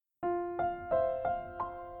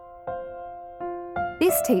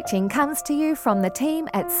This teaching comes to you from the team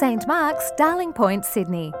at St Mark's, Darling Point,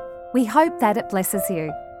 Sydney. We hope that it blesses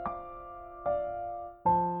you. I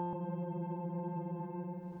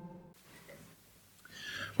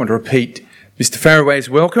want to repeat Mr. Faraway's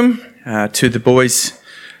welcome to the boys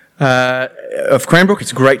of Cranbrook.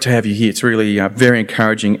 It's great to have you here. It's really very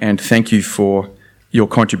encouraging, and thank you for your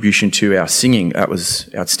contribution to our singing. That was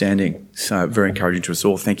outstanding. So very encouraging to us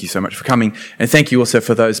all. Thank you so much for coming. And thank you also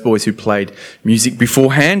for those boys who played music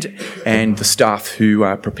beforehand and the staff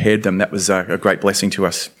who prepared them. That was a great blessing to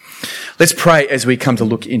us. Let's pray as we come to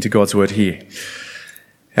look into God's word here.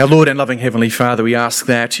 Our Lord and loving Heavenly Father, we ask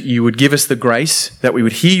that you would give us the grace, that we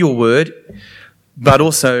would hear your word, but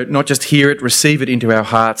also not just hear it, receive it into our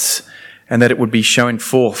hearts, and that it would be shown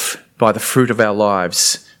forth by the fruit of our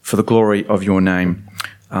lives for the glory of your name.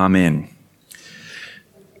 Amen.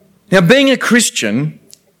 Now, being a Christian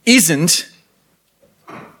isn't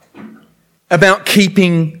about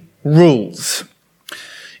keeping rules.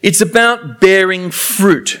 It's about bearing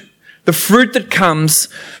fruit. The fruit that comes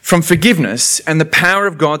from forgiveness and the power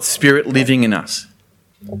of God's Spirit living in us.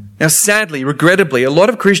 Now, sadly, regrettably, a lot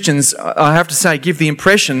of Christians, I have to say, give the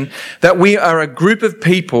impression that we are a group of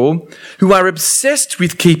people who are obsessed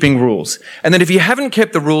with keeping rules, and that if you haven't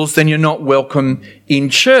kept the rules, then you're not welcome in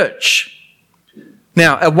church.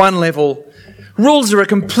 Now, at one level, rules are a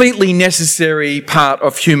completely necessary part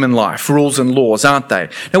of human life, rules and laws, aren't they?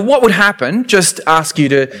 Now, what would happen, just ask you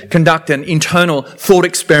to conduct an internal thought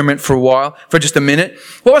experiment for just a minute.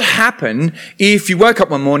 What would happen if you woke up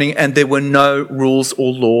one morning and there were no rules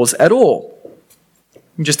or laws at all?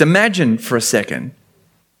 Just imagine for a second.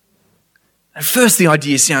 At first, the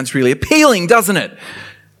idea sounds really appealing, doesn't it?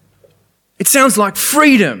 It sounds like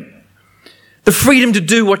freedom. The freedom to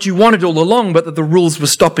do what you wanted all along, but that the rules were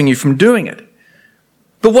stopping you from doing it.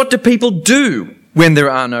 But what do people do when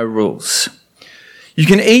there are no rules? You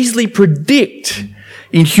can easily predict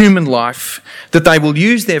in human life that they will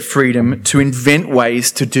use their freedom to invent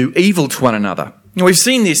ways to do evil to one another. Now, we've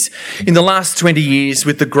seen this in the last 20 years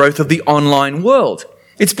with the growth of the online world.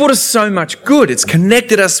 It's brought us so much good. It's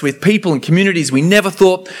connected us with people and communities we never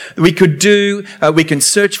thought that we could do. We can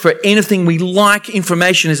search for anything we like.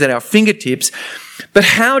 Information is at our fingertips. But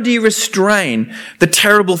how do you restrain the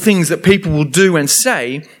terrible things that people will do and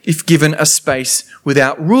say if given a space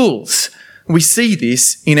without rules? We see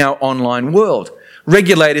this in our online world.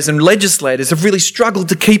 Regulators and legislators have really struggled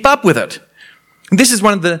to keep up with it. And this is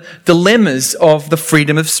one of the dilemmas of the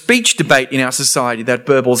freedom of speech debate in our society that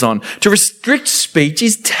burbles on. To restrict speech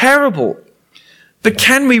is terrible. But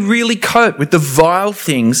can we really cope with the vile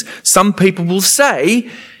things some people will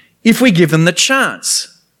say if we give them the chance?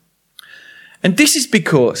 And this is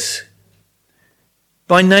because,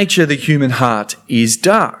 by nature, the human heart is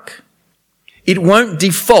dark. It won't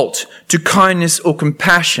default to kindness or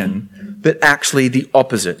compassion, but actually the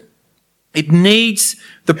opposite. It needs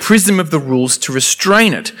the prism of the rules to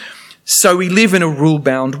restrain it. So we live in a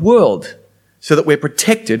rule-bound world, so that we're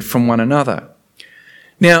protected from one another.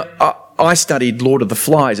 Now, I studied Lord of the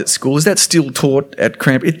Flies at school. Is that still taught at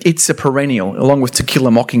Cranbrook? It's a perennial, along with To Kill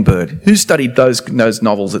a Mockingbird. Who studied those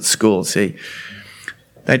novels at school? See,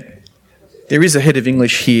 there is a head of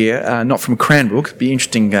English here, not from Cranbrook. It'd be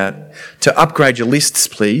interesting to upgrade your lists,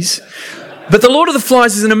 please. But The Lord of the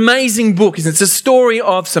Flies is an amazing book. It's a story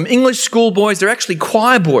of some English schoolboys. They're actually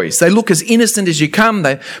choir boys. They look as innocent as you come.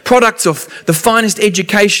 They're products of the finest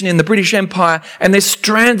education in the British Empire, and they're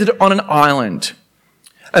stranded on an island.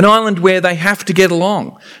 An island where they have to get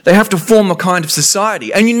along. They have to form a kind of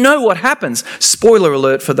society. And you know what happens. Spoiler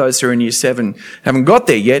alert for those who are in Year 7 haven't got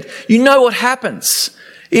there yet. You know what happens.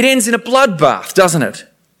 It ends in a bloodbath, doesn't it?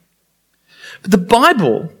 But the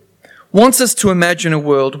Bible wants us to imagine a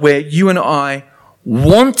world where you and I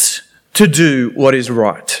want to do what is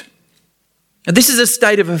right. And this is a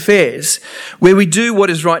state of affairs where we do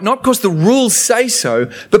what is right, not because the rules say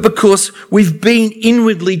so, but because we've been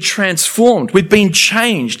inwardly transformed. We've been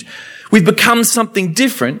changed. We've become something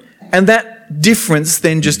different, and that difference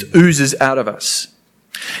then just oozes out of us.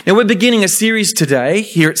 Now, we're beginning a series today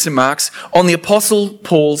here at St Mark's on the Apostle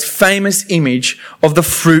Paul's famous image of the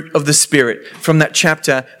fruit of the Spirit from that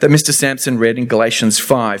chapter that Mr. Sampson read in Galatians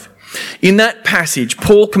 5. In that passage,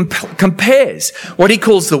 Paul compares what he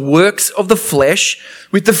calls the works of the flesh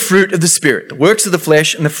with the fruit of the Spirit. The works of the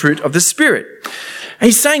flesh and the fruit of the Spirit. And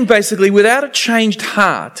he's saying basically, without a changed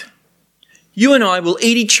heart, you and I will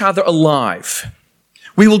eat each other alive.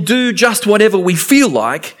 We will do just whatever we feel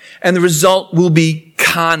like, and the result will be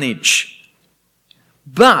carnage.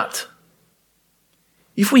 But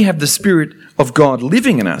if we have the Spirit of God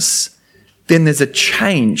living in us, then there's a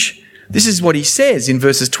change This is what he says in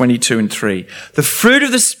verses 22 and 3. The fruit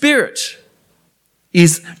of the Spirit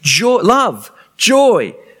is love,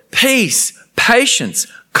 joy, peace, patience,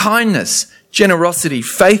 kindness, generosity,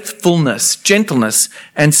 faithfulness, gentleness,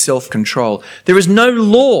 and self-control. There is no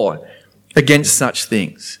law against such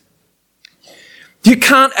things. You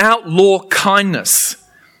can't outlaw kindness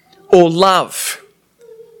or love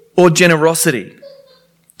or generosity.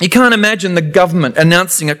 You can't imagine the government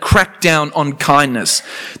announcing a crackdown on kindness,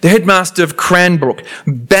 the headmaster of Cranbrook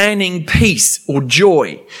banning peace or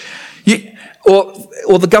joy,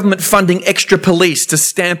 or the government funding extra police to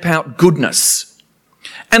stamp out goodness.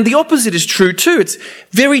 And the opposite is true too. It's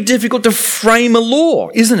very difficult to frame a law,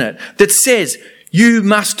 isn't it, that says you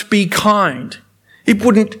must be kind. It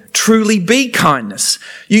wouldn't truly be kindness.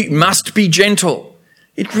 You must be gentle.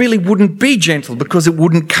 It really wouldn't be gentle because it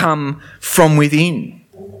wouldn't come from within.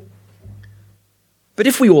 But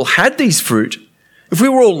if we all had these fruit, if we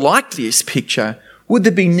were all like this picture, would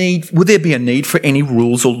there be a need for any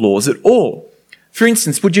rules or laws at all? For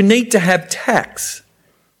instance, would you need to have tax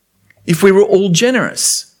if we were all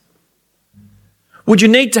generous? Would you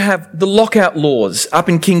need to have the lockout laws up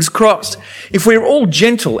in King's Cross if we were all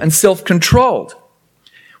gentle and self-controlled?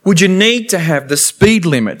 Would you need to have the speed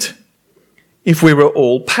limit if we were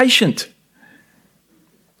all patient?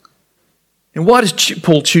 And why does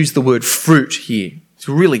Paul choose the word fruit here? It's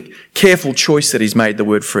a really careful choice that he's made the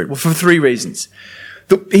word fruit. Well, for three reasons.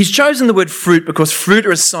 He's chosen the word fruit because fruit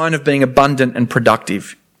are a sign of being abundant and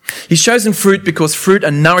productive. He's chosen fruit because fruit are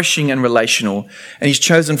nourishing and relational. And he's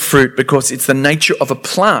chosen fruit because it's the nature of a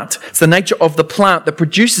plant. It's the nature of the plant that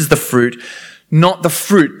produces the fruit, not the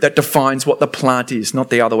fruit that defines what the plant is, not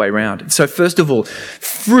the other way around. And so first of all,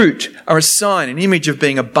 fruit are a sign, an image of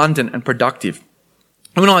being abundant and productive.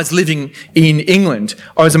 When I was living in England,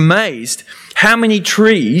 I was amazed how many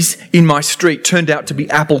trees in my street turned out to be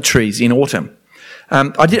apple trees in autumn.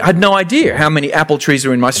 I had no idea how many apple trees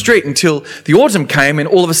were in my street until the autumn came and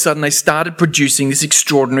all of a sudden they started producing this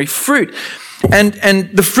extraordinary fruit. And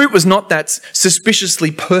the fruit was not that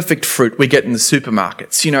suspiciously perfect fruit we get in the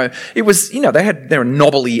supermarkets. It was, there were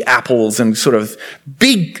knobbly apples and sort of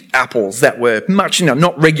big apples that were much,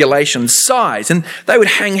 not regulation size. And they would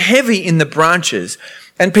hang heavy in the branches.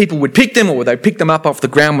 And people would pick them, or they'd pick them up off the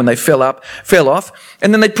ground when they fell off,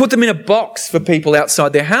 and then they'd put them in a box for people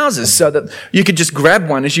outside their houses so that you could just grab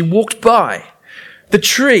one as you walked by. The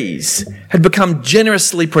trees had become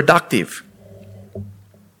generously productive.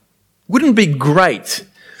 Wouldn't it be great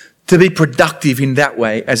to be productive in that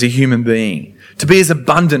way as a human being, to be as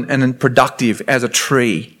abundant and productive as a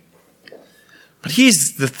tree? But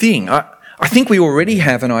here's the thing. I think we already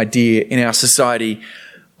have an idea in our society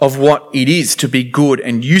of what it is to be good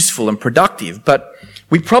and useful and productive, but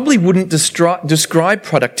we probably wouldn't describe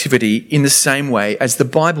productivity in the same way as the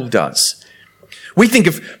Bible does. We think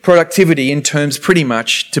of productivity in terms, pretty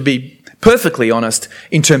much, to be perfectly honest,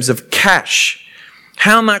 in terms of cash.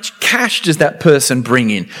 How much cash does that person bring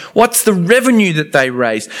in? What's the revenue that they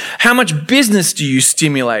raise? How much business do you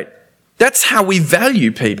stimulate? That's how we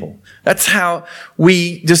value people. That's how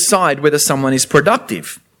we decide whether someone is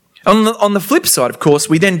productive. On the flip side, of course,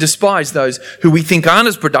 we then despise those who we think aren't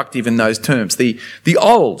as productive in those terms. The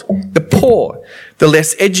old, the poor, the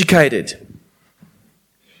less educated.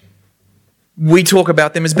 We talk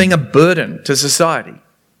about them as being a burden to society.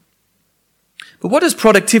 But what does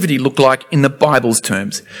productivity look like in the Bible's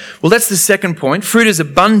terms? Well, that's the second point. Fruit is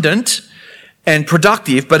abundant and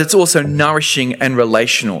productive, but it's also nourishing and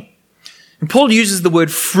relational. And Paul uses the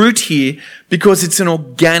word fruit here because it's an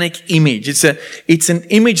organic image. It's an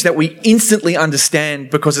image that we instantly understand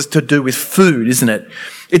because it's to do with food, isn't it?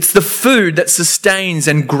 It's the food that sustains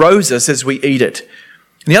and grows us as we eat it.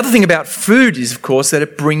 And the other thing about food is, of course, that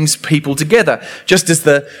it brings people together, just as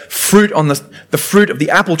the fruit of the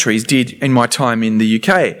apple trees did in my time in the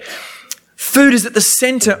UK. Food is at the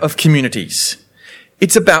centre of communities.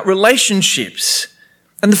 It's about relationships.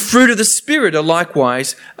 And the fruit of the Spirit are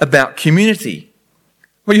likewise about community.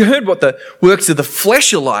 Well, you heard what the works of the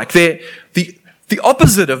flesh are like. They're the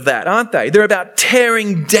opposite of that, aren't they? They're about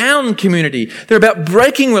tearing down community. They're about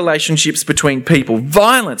breaking relationships between people,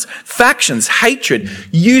 violence, factions, hatred,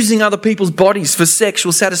 using other people's bodies for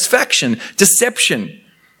sexual satisfaction, deception.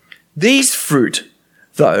 These fruit,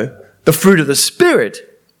 though, the fruit of the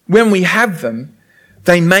Spirit, when we have them,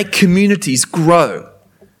 they make communities grow.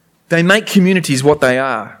 They make communities what they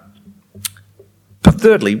are. But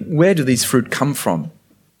thirdly, where do these fruit come from?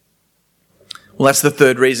 Well, that's the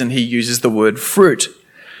third reason he uses the word fruit.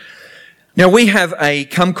 Now, we have a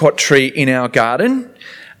kumquat tree in our garden,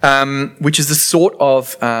 which is a sort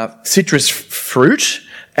of citrus fruit,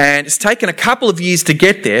 And it's taken a couple of years to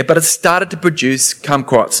get there, but it's started to produce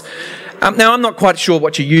kumquats. Now, I'm not quite sure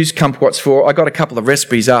what you use kumquats for. I got a couple of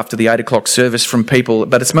recipes after the 8 o'clock service from people,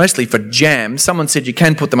 but it's mostly for jam. Someone said you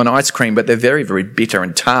can put them on ice cream, but they're very, very bitter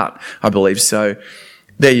and tart, I believe. So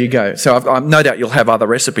there you go. So I've no doubt you'll have other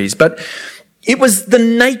recipes. But it was the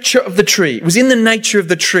nature of the tree. It was in the nature of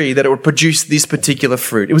the tree that it would produce this particular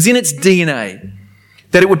fruit. It was in its DNA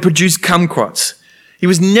that it would produce kumquats. It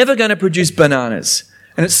was never going to produce bananas,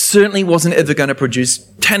 and it certainly wasn't ever going to produce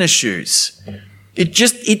tennis shoes.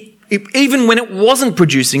 Even when it wasn't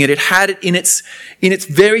producing it, it had it in its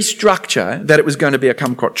very structure that it was going to be a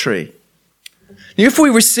kumquat tree. Now, if we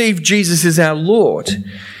receive Jesus as our Lord,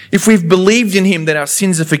 if we've believed in him that our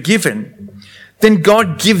sins are forgiven, then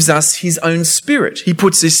God gives us his own Spirit. He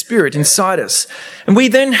puts his Spirit inside us. And we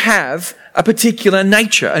then have a particular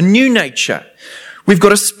nature, a new nature. We've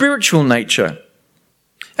got a spiritual nature.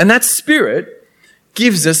 And that Spirit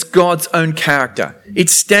gives us God's own character. It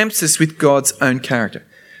stamps us with God's own character.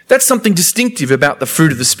 That's something distinctive about the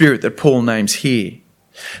fruit of the Spirit that Paul names here.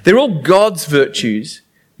 They're all God's virtues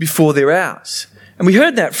before they're ours. And we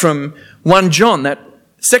heard that from 1 John, that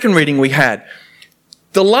second reading we had.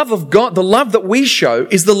 The love of God, the love that we show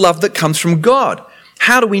is the love that comes from God.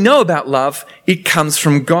 How do we know about love? It comes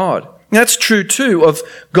from God. And that's true too of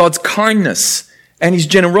God's kindness and his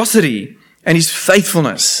generosity and his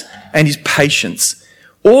faithfulness and his patience.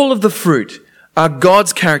 All of the fruit are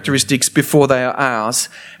God's characteristics before they are ours,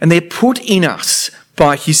 and they're put in us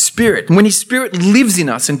by his Spirit. And when his Spirit lives in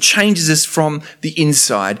us and changes us from the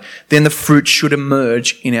inside, then the fruit should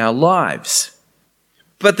emerge in our lives.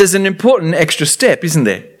 But there's an important extra step, isn't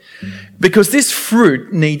there? Because this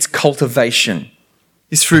fruit needs cultivation.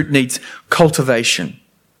 This fruit needs cultivation.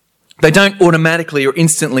 They don't automatically or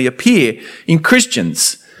instantly appear in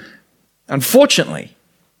Christians. Unfortunately,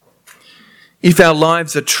 if our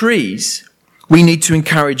lives are trees, we need to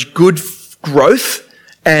encourage good growth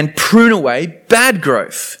and prune away bad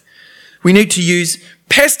growth. We need to use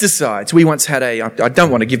pesticides. We once had I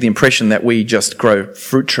don't want to give the impression that we just grow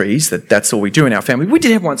fruit trees, that's all we do in our family. We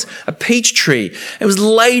did have once a peach tree. It was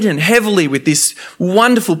laden heavily with this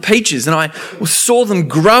wonderful peaches, and I saw them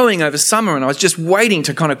growing over summer, and I was just waiting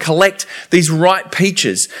to kind of collect these ripe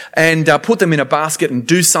peaches and put them in a basket and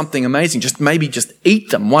do something amazing, maybe just eat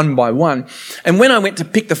them one by one. And when I went to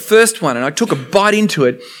pick the first one and I took a bite into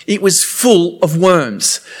it, it was full of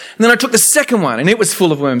worms. And then I took the second one and it was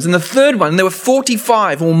full of worms. And the third one, there were 45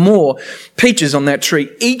 or more peaches on that tree,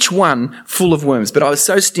 each one full of worms. But I was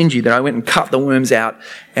so stingy that I went and cut the worms out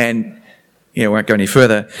and, I won't go any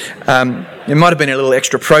further. There might have been a little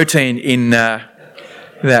extra protein in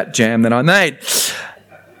that jam that I made.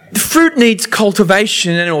 The fruit needs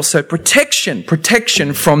cultivation and also protection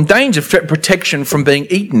from danger, protection from being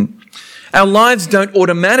eaten. Our lives don't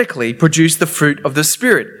automatically produce the fruit of the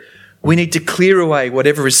Spirit. We need to clear away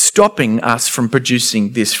whatever is stopping us from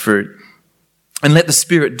producing this fruit and let the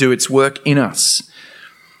Spirit do its work in us.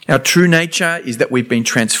 Our true nature is that we've been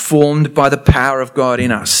transformed by the power of God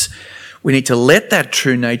in us. We need to let that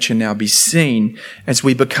true nature now be seen as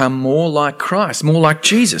we become more like Christ, more like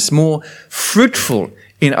Jesus, more fruitful,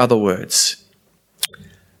 in other words.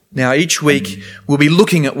 Now, each week we'll be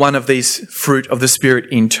looking at one of these fruit of the Spirit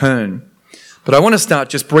in turn. But I want to start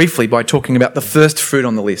just briefly by talking about the first fruit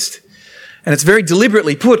on the list. And it's very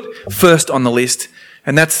deliberately put first on the list,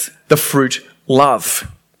 and that's the fruit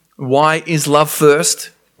love. Why is love first?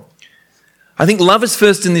 I think love is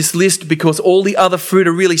first in this list because all the other fruit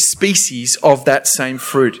are really species of that same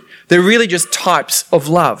fruit. They're really just types of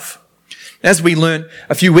love. As we learned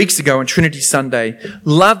a few weeks ago on Trinity Sunday,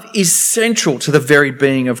 love is central to the very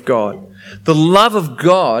being of God. The love of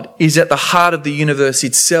God is at the heart of the universe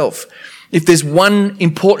itself. If there's one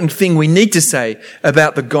important thing we need to say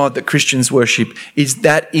about the God that Christians worship, is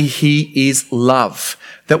that he is love.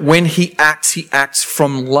 That when he acts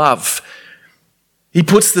from love. He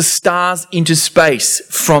puts the stars into space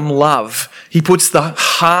from love. He puts the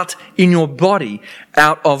heart in your body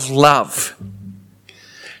out of love.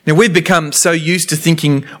 Now, we've become so used to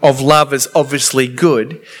thinking of love as obviously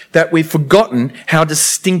good that we've forgotten how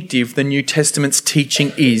distinctive the New Testament's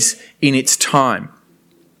teaching is in its time.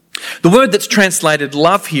 The word that's translated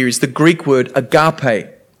love here is the Greek word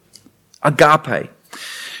agape. Agape.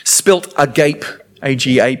 Spelt agape.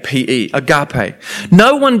 A-G-A-P-E. Agape.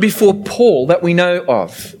 No one before Paul that we know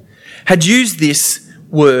of had used this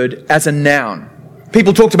word as a noun.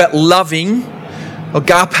 People talked about loving,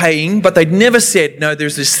 agapeing, but they'd never said, no,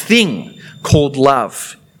 there's this thing called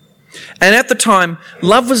love. And at the time,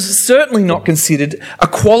 love was certainly not considered a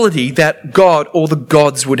quality that God or the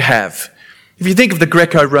gods would have. If you think of the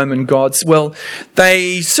Greco-Roman gods, well,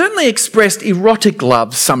 they certainly expressed erotic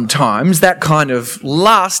love sometimes, that kind of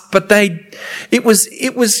lust, but it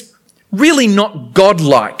was really not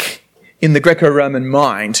godlike in the Greco-Roman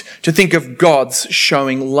mind to think of gods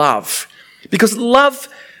showing love, because love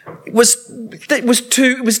was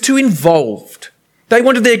too involved. They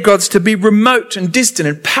wanted their gods to be remote and distant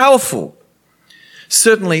and powerful.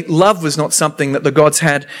 Certainly, love was not something that the gods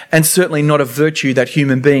had, and certainly not a virtue that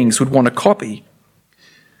human beings would want to copy.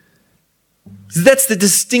 That's the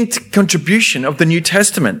distinct contribution of the New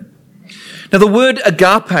Testament. Now, the word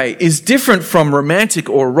agape is different from romantic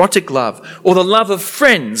or erotic love, or the love of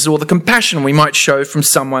friends, or the compassion we might show from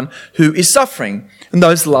someone who is suffering. And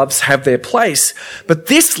those loves have their place. But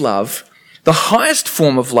this love, the highest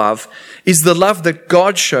form of love, is the love that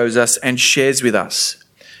God shows us and shares with us.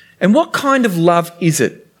 And what kind of love is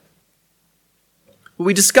it? Well,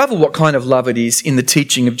 we discover what kind of love it is in the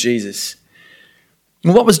teaching of Jesus.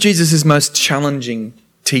 And what was Jesus' most challenging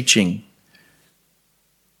teaching?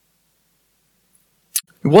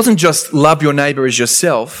 It wasn't just love your neighbour as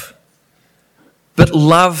yourself, but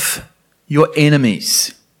love your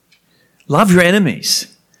enemies. Love your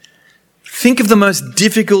enemies. Think of the most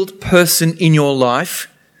difficult person in your life,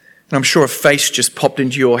 and I'm sure a face just popped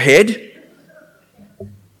into your head,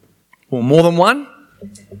 or more than one,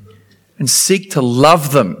 and seek to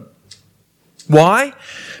love them. Why?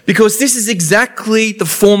 Because this is exactly the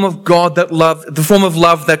form of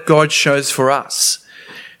love that God shows for us.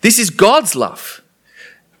 This is God's love.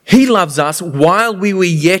 He loves us while we were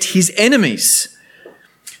yet his enemies.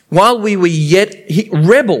 While we were yet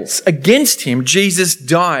rebels against him, Jesus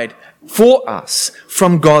died for us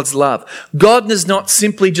from God's love. God does not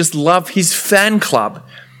simply just love his fan club,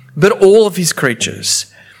 but all of his creatures.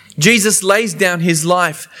 Jesus lays down his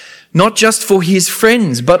life not just for his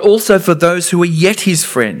friends, but also for those who are yet his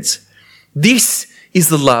friends. This is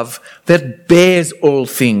the love that bears all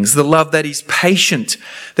things, the love that is patient,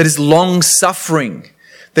 that is long-suffering,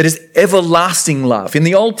 that is everlasting love. In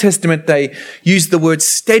the Old Testament, they use the word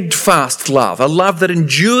steadfast love, a love that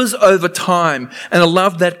endures over time and a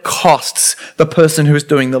love that costs the person who is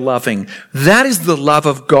doing the loving. That is the love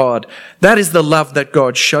of God. That is the love that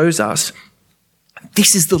God shows us.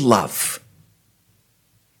 This is the love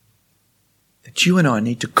that you and I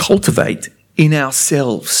need to cultivate in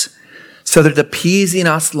ourselves so that it appears in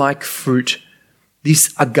us like fruit,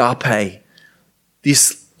 this agape,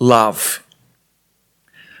 this love.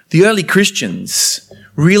 The early Christians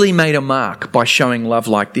really made a mark by showing love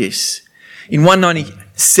like this. In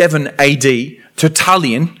 197 AD,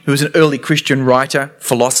 Tertullian, who was an early Christian writer,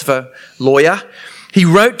 philosopher, lawyer, he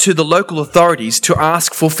wrote to the local authorities to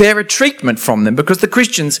ask for fairer treatment from them because the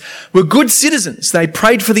Christians were good citizens. They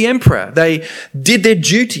prayed for the emperor. They did their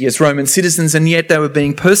duty as Roman citizens, and yet they were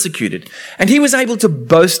being persecuted. And he was able to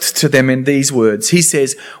boast to them in these words. He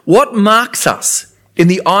says, "What marks us in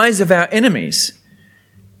the eyes of our enemies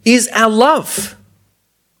is our love.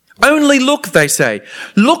 Only look," they say,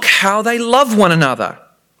 "look how they love one another."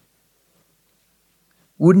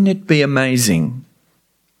 Wouldn't it be amazing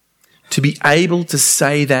to be able to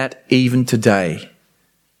say that even today?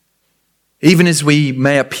 Even as we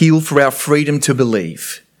may appeal for our freedom to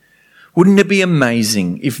believe. Wouldn't it be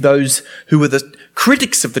amazing if those who were the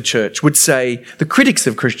critics of the church would say, the critics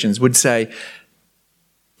of Christians would say,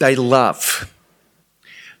 they love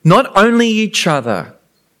not only each other,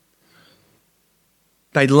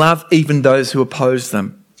 they love even those who oppose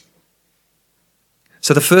them.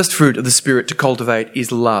 So the first fruit of the Spirit to cultivate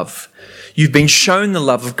is love. You've been shown the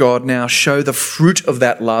love of God, now show the fruit of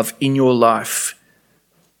that love in your life.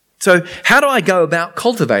 So how do I go about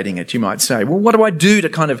cultivating it, you might say? Well, what do I do to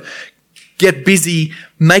kind of get busy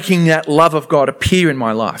making that love of God appear in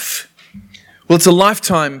my life? Well, it's a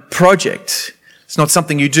lifetime project. It's not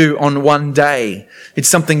something you do on one day. It's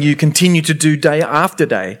something you continue to do day after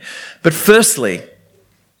day. But firstly,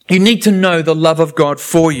 you need to know the love of God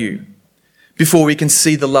for you before we can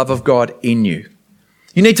see the love of God in you.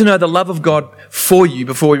 You need to know the love of God for you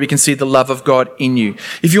before we can see the love of God in you.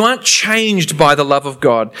 If you aren't changed by the love of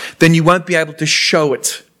God, then you won't be able to show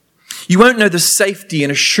it. You won't know the safety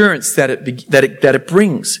and assurance that it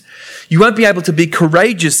brings. You won't be able to be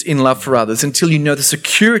courageous in love for others until you know the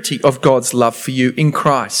security of God's love for you in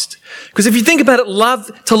Christ. Because if you think about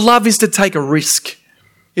it, to love is to take a risk.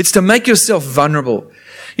 It's to make yourself vulnerable.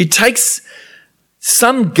 It takes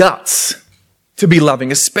some guts to be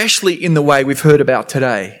loving, especially in the way we've heard about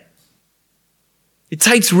today. It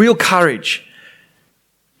takes real courage.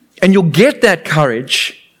 And you'll get that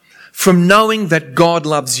courage from knowing that God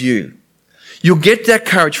loves you. You'll get that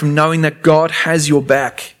courage from knowing that God has your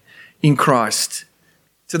back in Christ.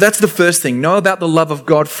 So that's the first thing. Know about the love of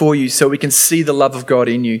God for you so we can see the love of God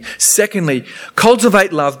in you. Secondly,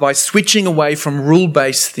 cultivate love by switching away from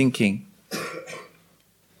rule-based thinking.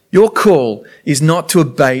 Your call is not to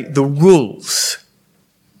obey the rules.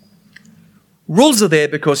 Rules are there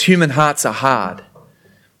because human hearts are hard.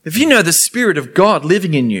 If you know the Spirit of God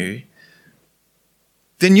living in you,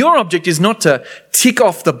 then your object is not to tick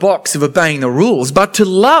off the box of obeying the rules, but to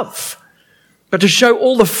love. But to show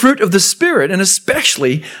all the fruit of the Spirit, and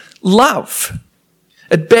especially love.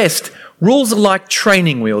 At best, rules are like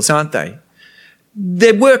training wheels, aren't they?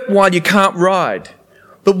 They work while you can't ride.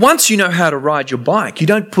 But once you know how to ride your bike, you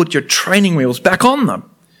don't put your training wheels back on them.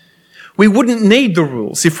 We wouldn't need the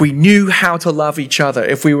rules if we knew how to love each other,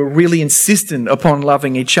 if we were really insistent upon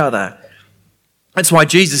loving each other. That's why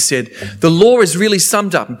Jesus said, the law is really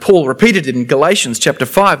summed up, and Paul repeated it in Galatians chapter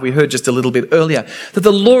 5, we heard just a little bit earlier, that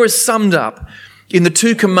the law is summed up in the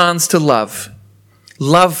two commands to love.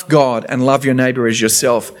 Love God and love your neighbour as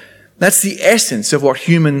yourself. That's the essence of what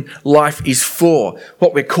human life is for,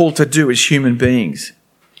 what we're called to do as human beings.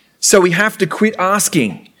 So we have to quit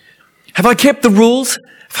asking, have I kept the rules?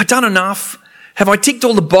 Have I done enough? Have I ticked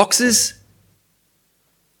all the boxes?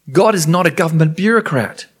 God is not a government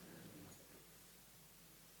bureaucrat.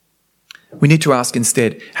 We need to ask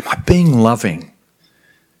instead, am I being loving?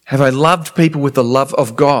 Have I loved people with the love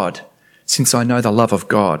of God since I know the love of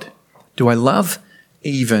God? Do I love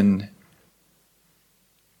even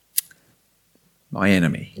my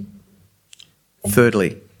enemy?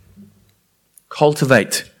 Thirdly,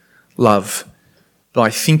 cultivate love by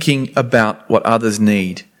thinking about what others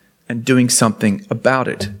need and doing something about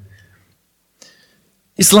it.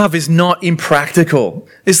 This love is not impractical.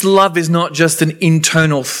 This love is not just an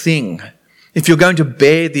internal thing. If you're going to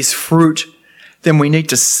bear this fruit, then we need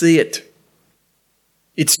to see it.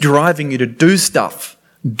 It's driving you to do stuff,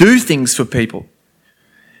 do things for people.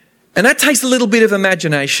 And that takes a little bit of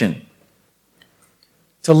imagination.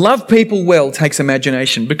 To love people well takes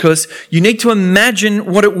imagination because you need to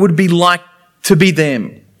imagine what it would be like to be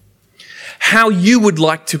them. How you would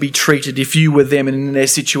like to be treated if you were them and in their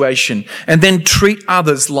situation, and then treat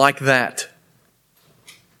others like that.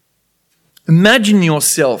 Imagine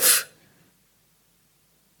yourself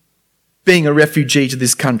being a refugee to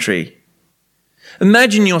this country.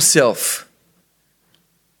 Imagine yourself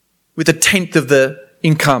with 1/10 of the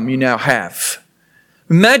income you now have.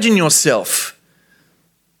 Imagine yourself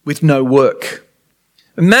with no work.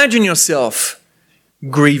 Imagine yourself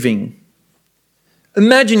grieving.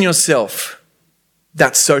 Imagine yourself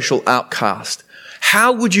that social outcast.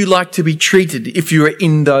 How would you like to be treated if you were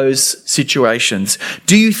in those situations?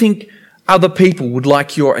 Do you think other people would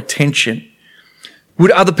like your attention?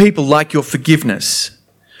 Would other people like your forgiveness?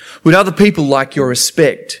 Would other people like your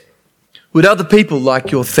respect? Would other people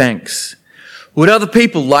like your thanks? Would other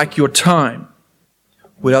people like your time?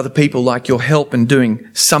 Would other people like your help in doing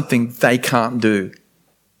something they can't do?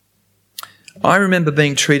 I remember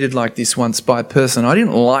being treated like this once by a person I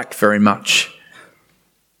didn't like very much.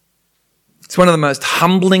 It's one of the most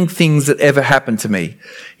humbling things that ever happened to me.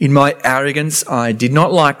 In my arrogance, I did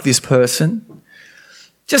not like this person.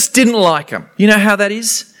 Just didn't like them. You know how that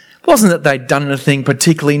is? It wasn't that they'd done anything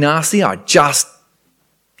particularly nasty. I just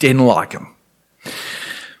didn't like them.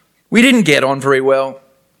 We didn't get on very well.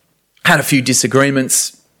 Had a few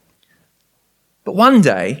disagreements. But one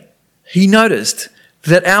day, he noticed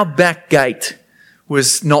that our back gate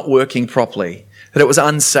was not working properly, that it was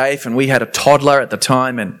unsafe, and we had a toddler at the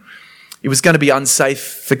time, and it was going to be unsafe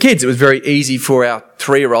for kids. It was very easy for our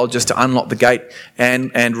 3-year-old just to unlock the gate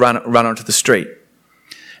and run onto the street.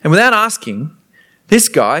 And without asking, this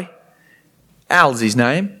guy, Al's his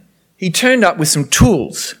name, he turned up with some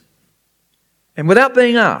tools and without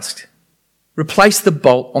being asked, replaced the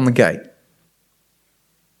bolt on the gate.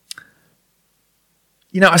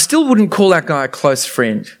 You know, I still wouldn't call that guy a close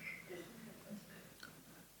friend.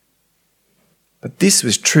 But this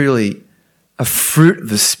was truly a fruit of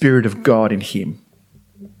the Spirit of God in him.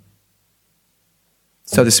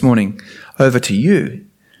 So this morning, over to you.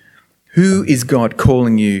 Who is God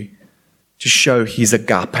calling you to show his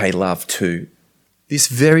agape love to this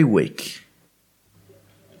very week?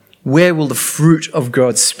 Where will the fruit of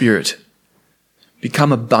God's Spirit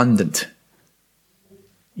become abundant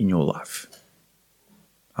in your life?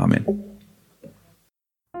 Amen.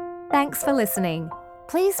 Thanks for listening.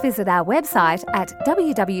 Please visit our website at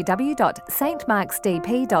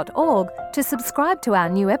www.stmarksdp.org to subscribe to our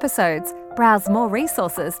new episodes, browse more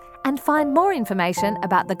resources, and find more information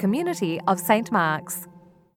about the community of St. Mark's.